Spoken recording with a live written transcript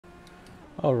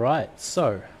Alright,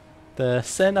 so the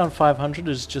Sandown 500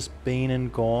 has just been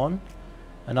and gone.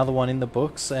 Another one in the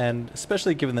books, and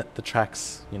especially given that the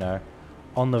track's,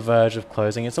 on the verge of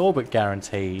closing, it's all but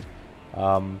guaranteed.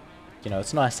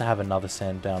 It's nice to have another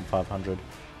Sandown 500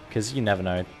 because you never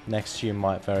know, next year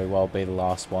might very well be the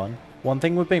last one. One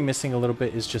thing we've been missing a little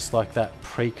bit is just like that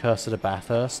precursor to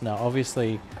Bathurst. Now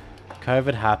obviously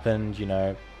COVID happened,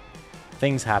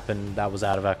 things happened that was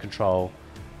out of our control.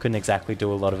 Couldn't exactly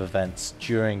do a lot of events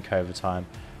during COVID time,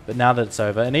 but now that it's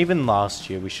over, and even last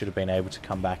year we should have been able to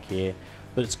come back here,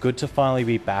 but it's good to finally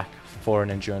be back for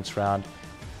an endurance round.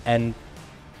 And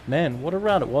man, what a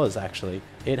round it was. Actually,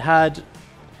 it had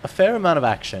a fair amount of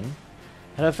action.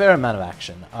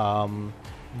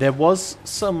 There was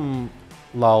some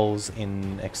lulls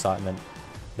in excitement.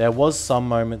 There was some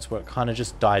moments where it kind of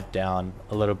just died down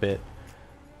a little bit,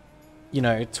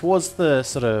 towards the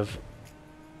sort of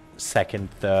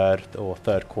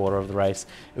third quarter of the race.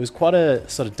 It was quite a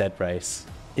sort of dead race.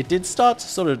 It did start to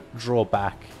sort of draw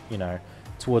back,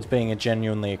 towards being a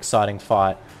genuinely exciting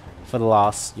fight for the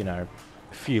last,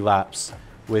 few laps,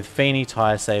 with Feeney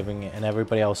tyre saving and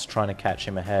everybody else trying to catch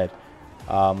him ahead.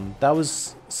 That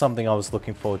was something I was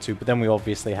looking forward to, but then we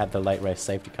obviously had the late race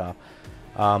safety car.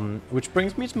 Which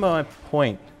brings me to my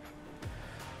point.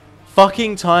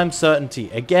 Fucking time certainty.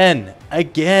 Again.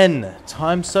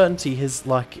 Time certainty has,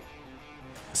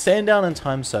 Sandown and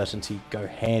time certainty go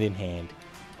hand in hand.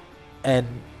 And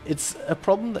it's a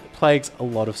problem that plagues a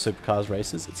lot of supercars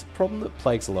races. It's a problem that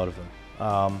plagues a lot of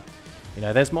them.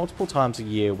 There's multiple times a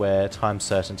year where time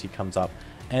certainty comes up,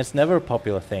 and it's never a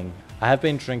popular thing. I have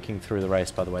been drinking through the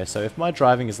race, by the way, so if my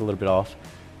driving is a little bit off,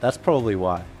 that's probably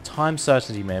why. Time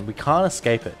certainty, man, we can't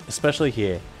escape it, especially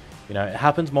here. It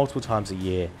happens multiple times a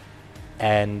year,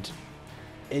 and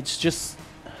it's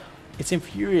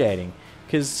infuriating,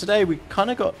 because today we kind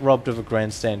of got robbed of a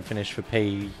grandstand finish for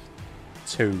P2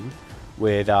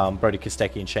 with Brody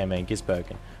Kostecki and Shane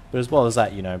Gisbergen. But as well as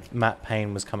that, Matt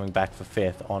Payne was coming back for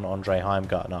 5th on Andre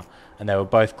Heimgartner, and they were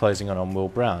both closing on Will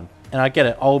Brown. And I get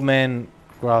it, old man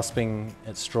grasping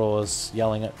at straws,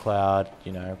 yelling at cloud,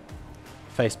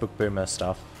 Facebook boomer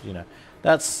stuff,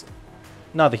 that's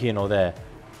neither here nor there.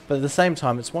 But at the same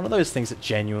time, it's one of those things that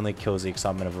genuinely kills the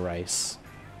excitement of a race.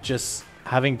 Just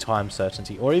having time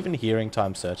certainty, or even hearing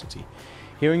time certainty.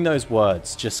 Hearing those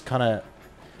words just kind of,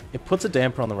 it puts a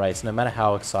damper on the race, no matter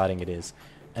how exciting it is.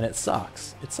 And it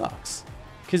sucks. It sucks.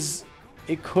 Because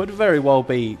it could very well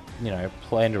be,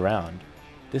 planned around.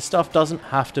 This stuff doesn't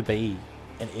have to be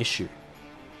an issue.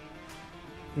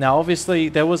 Now, obviously,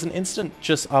 there was an incident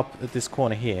just up at this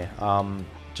corner here,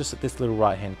 just at this little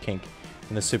right-hand kink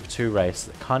in the Super 2 race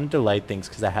that kind of delayed things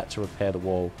because they had to repair the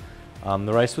wall.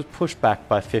 The race was pushed back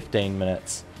by 15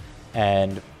 minutes,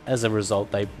 and as a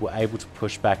result, they were able to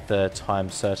push back the time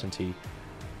certainty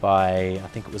by, I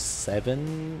think it was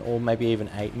 7 or maybe even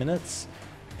 8 minutes.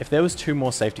 If there was 2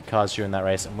 more safety cars during that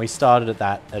race and we started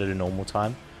at a normal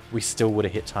time, we still would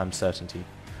have hit time certainty.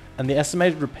 And the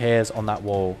estimated repairs on that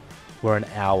wall were an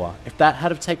hour. If that had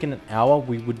have taken an hour,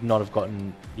 we would not have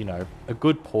gotten, a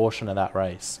good portion of that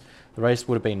race. The race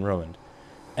would have been ruined.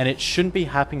 And it shouldn't be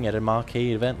happening at a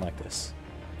marquee event like this.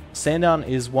 Sandown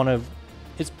is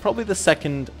it's probably the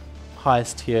second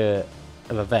highest tier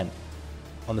of event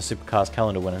on the Supercars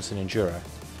calendar when it's an enduro.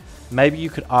 Maybe you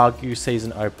could argue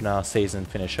season opener, season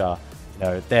finisher,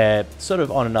 they're sort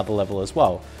of on another level as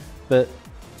well. But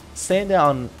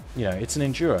Sandown, it's an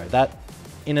enduro. That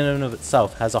in and of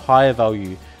itself has a higher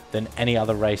value than any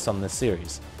other race on this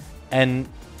series. And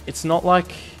it's not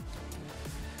like,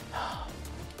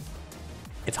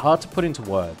 it's hard to put into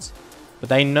words, but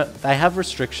they have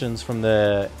restrictions from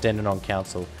the Dandenong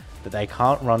Council that they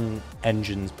can't run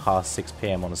engines past 6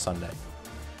 PM on a Sunday.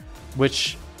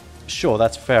 Which, sure,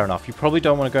 that's fair enough. You probably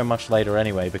don't want to go much later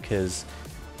anyway because,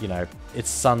 it's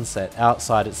sunset.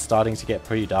 Outside, it's starting to get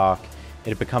pretty dark.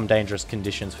 It'd become dangerous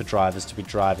conditions for drivers to be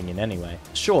driving in anyway.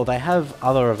 Sure, they have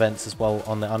other events as well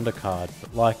on the undercard,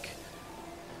 but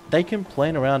they can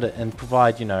plan around it and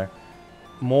provide,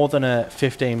 more than a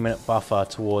 15-minute buffer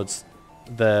towards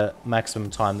the maximum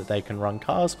time that they can run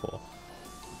cars for.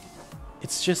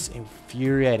 It's just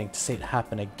infuriating to see it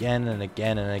happen again and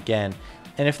again and again.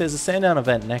 And if there's a Sandown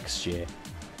event next year,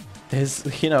 there's,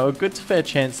 a good to fair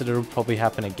chance that it'll probably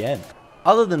happen again.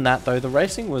 Other than that, though, the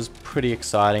racing was pretty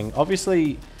exciting.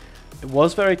 Obviously, it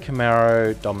was very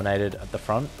Camaro dominated at the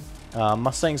front.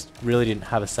 Mustangs really didn't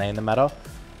have a say in the matter.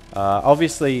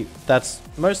 Obviously, that's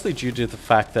mostly due to the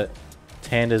fact that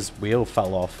Tander's wheel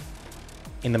fell off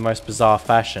in the most bizarre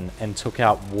fashion and took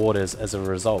out Waters as a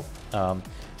result,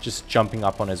 just jumping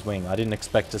up on his wing. I didn't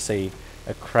expect to see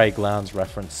a Craig Lowndes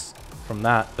reference from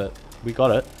that, but we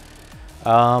got it.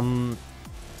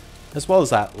 As well as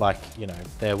that, like, you know,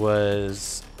 there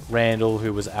was Randall,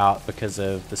 who was out because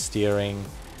of the steering.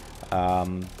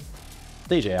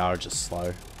 DJR are just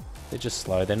slow. They're just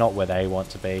slow. They're not where they want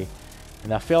to be.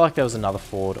 And I feel like there was another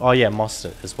Ford. Oh yeah,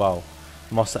 Mostert as well.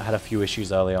 Mostert had a few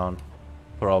issues early on.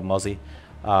 Poor old Mozzie.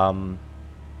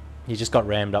 He just got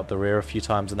rammed up the rear a few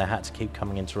times, and they had to keep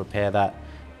coming in to repair that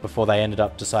before they ended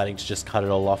up deciding to just cut it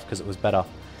all off because it was better.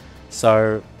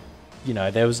 So, you know,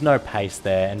 there was no pace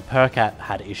there, and Percat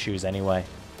had issues anyway.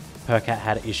 Percat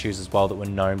had issues as well that were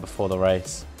known before the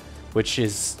race, which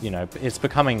is, you know, it's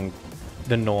becoming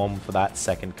the norm for that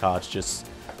second car to just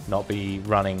not be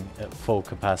running at full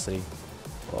capacity.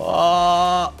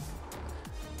 Oh!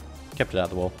 Kept it out of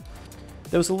the wall.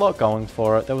 There was a lot going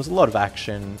for it. There was a lot of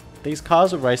action. These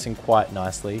cars were racing quite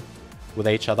nicely with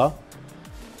each other.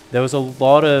 There was a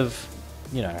lot of,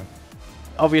 you know,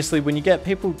 obviously when you get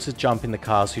people to jump in the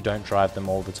cars who don't drive them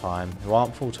all the time, who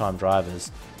aren't full-time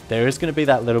drivers, there is going to be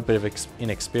that little bit of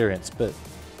inexperience. But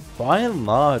by and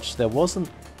large, there wasn't,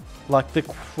 like, the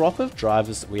crop of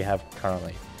drivers that we have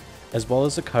currently, as well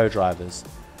as the co-drivers,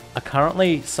 are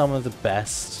currently some of the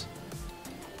best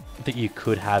that you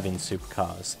could have in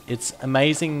supercars. It's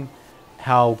amazing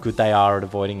how good they are at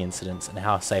avoiding incidents and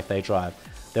how safe they drive.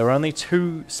 There were only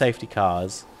 2 safety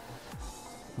cars.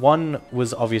 One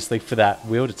was obviously for that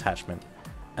wheel detachment,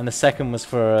 and the second was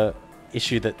for an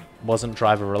issue that wasn't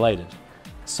driver related.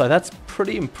 So that's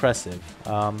pretty impressive.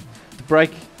 The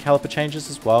brake caliper changes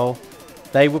as well,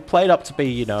 they were played up to be,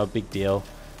 you know, a big deal,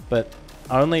 but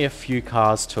only a few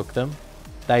cars took them.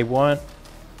 They weren't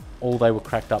all they were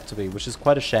cracked up to be, which is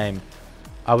quite a shame.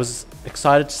 I was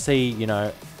excited to see, you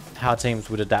know, how teams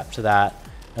would adapt to that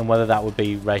and whether that would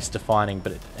be race defining,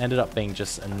 but it ended up being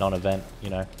just a non-event, you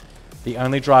know. The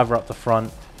only driver up the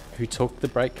front who took the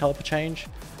brake caliper change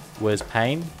was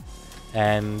Payne,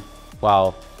 and,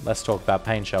 well, let's talk about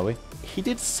Payne, shall we? He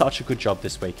did such a good job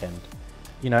this weekend.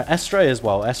 You know, Estre as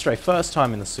well. Estre, first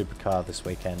time in the supercar this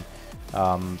weekend.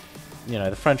 You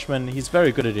know, the Frenchman, he's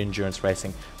very good at endurance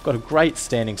racing. Got a great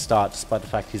standing start despite the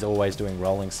fact he's always doing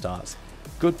rolling starts.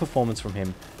 Good performance from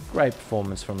him. Great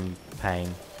performance from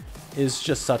Payne. It's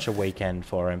just such a weekend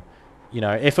for him. You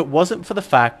know, if it wasn't for the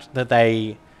fact that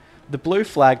the blue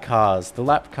flag cars, the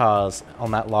lap cars on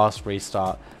that last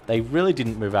restart, they really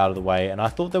didn't move out of the way. And I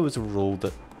thought there was a rule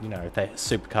that, you know,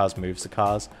 supercars moves the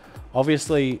cars.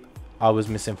 Obviously, I was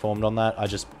misinformed on that. I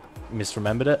just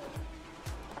misremembered it.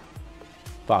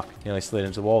 Fuck, nearly slid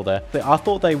into the wall there. I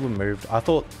thought they were moved. I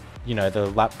thought, you know, the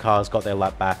lap cars got their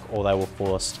lap back or they were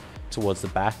forced towards the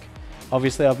back.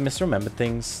 Obviously, I've misremembered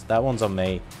things. That one's on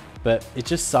me. But it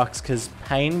just sucks because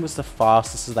Payne was the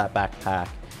fastest of that back pack.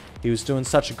 He was doing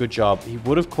such a good job. He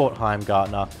would have caught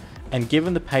Heimgartner, and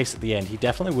given the pace at the end, he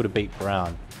definitely would have beat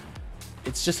Brown.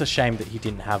 It's just a shame that he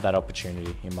didn't have that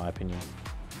opportunity, in my opinion.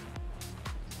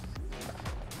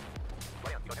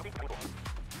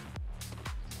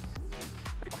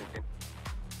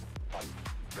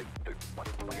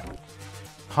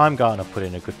 Heimgartner put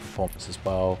in a good performance as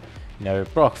well. You know,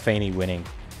 Broc Feeney winning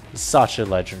is such a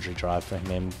legendary drive for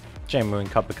him. Jamie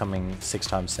Whincup becoming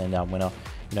 6-time Sandown winner.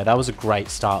 You know, that was a great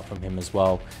start from him as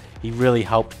well. He really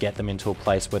helped get them into a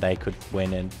place where they could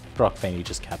win, and Broc Feeney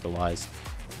just capitalised.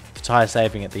 The tyre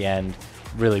saving at the end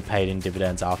really paid in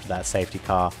dividends after that safety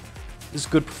car. It was a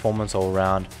good performance all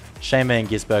around. Shayman,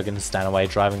 Gisbergen and Stanaway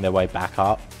driving their way back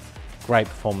up. Great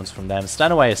performance from them.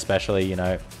 Stanaway especially, you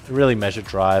know, a really measured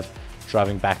drive,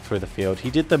 driving back through the field. He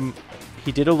did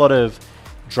a lot of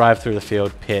drive through the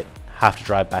field, pit, have to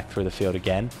drive back through the field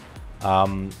again.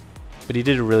 But he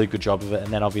did a really good job of it.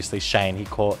 And then obviously Shane, he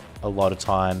caught a lot of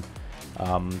time.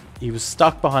 He was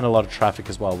stuck behind a lot of traffic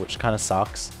as well, which kind of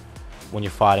sucks when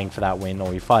you're fighting for that win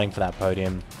or you're fighting for that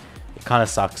podium. It kind of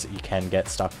sucks that you can get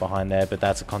stuck behind there, but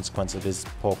that's a consequence of his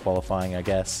poor qualifying, I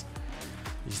guess.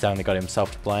 He's only got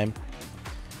himself to blame.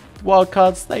 The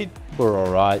wildcards, they were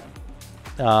alright.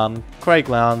 Craig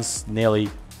Lowndes nearly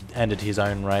ended his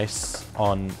own race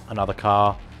on another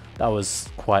car. That was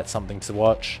quite something to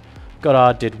watch.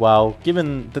 Goddard did well,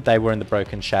 given that they were in the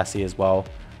broken chassis as well.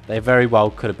 They very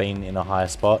well could have been in a higher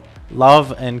spot.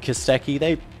 Love and Kostecki,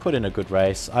 they put in a good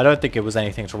race. I don't think it was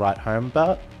anything to write home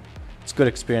about. It's good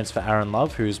experience for Aaron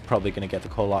Love, who's probably going to get the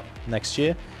call up next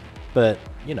year. But,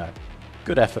 you know,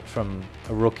 good effort from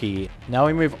a rookie. Now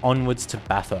we move onwards to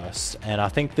Bathurst, and I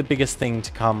think the biggest thing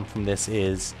to come from this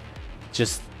is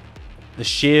just the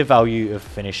sheer value of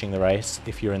finishing the race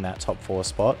if you're in that top 4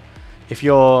 spot. If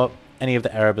you're any of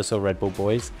the Erebus or Red Bull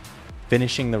boys,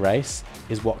 finishing the race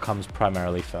is what comes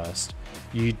primarily first.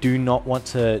 You do not want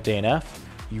to DNF.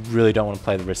 You really don't want to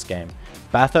play the risk game.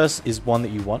 Bathurst is one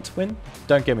that you want to win.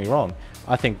 Don't get me wrong.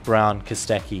 I think Brown,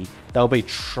 Kostecki, they'll be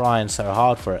trying so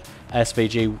hard for it.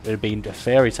 SVG would have been a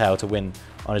fairy tale to win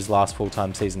on his last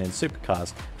full-time season in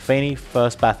Supercars. Feeney,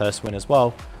 first Bathurst win as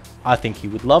well. I think he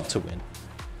would love to win.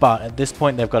 But at this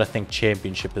point, they've got to think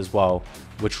championship as well,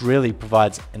 which really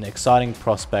provides an exciting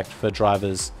prospect for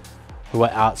drivers who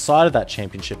are outside of that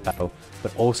championship battle,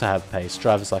 but also have pace.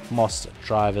 Drivers like Moss,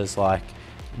 drivers like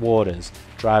Waters,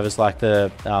 drivers like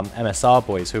the MSR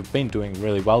boys, who have been doing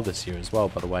really well this year as well,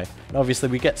 by the way. And obviously,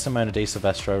 we get Simona Di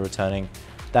Silvestro returning.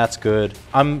 That's good.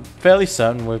 I'm fairly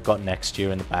certain we've got next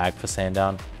year in the bag for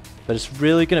Sandown, but it's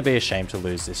really going to be a shame to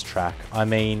lose this track. I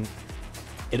mean,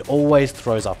 it always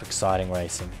throws up exciting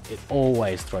racing. It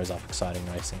always throws up exciting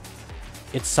racing.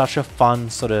 It's such a fun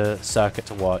sort of circuit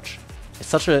to watch. It's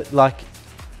such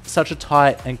a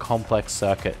tight and complex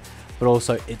circuit, but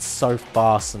also it's so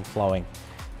fast and flowing.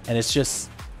 And it's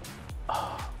just,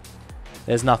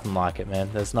 there's nothing like it, man.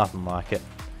 There's nothing like it.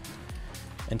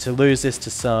 And to lose this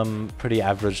to some pretty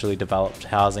averagely developed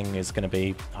housing is going to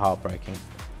be heartbreaking.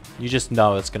 You just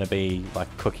know it's going to be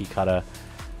like cookie cutter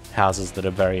houses that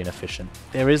are very inefficient.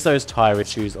 There is those tyre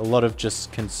issues, a lot of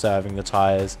just conserving the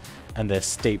tyres and their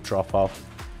steep drop off.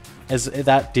 As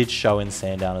that did show in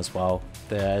Sandown as well.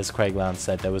 As Craig Lowndes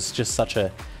said, there was just such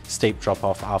a steep drop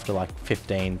off after like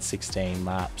 15, 16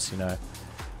 laps, you know.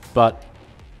 But,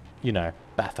 you know,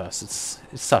 Bathurst, it's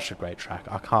such a great track.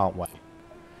 I can't wait.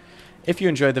 If you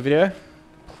enjoyed the video,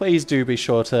 please do be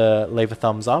sure to leave a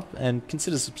thumbs up and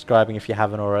consider subscribing if you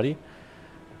haven't already.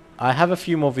 I have a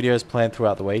few more videos planned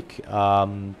throughout the week.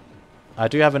 I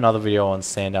do have another video on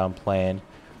Sandown planned.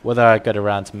 Whether I get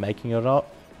around to making it or not,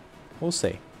 we'll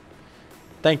see.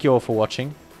 Thank you all for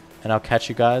watching, and I'll catch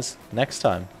you guys next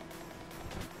time.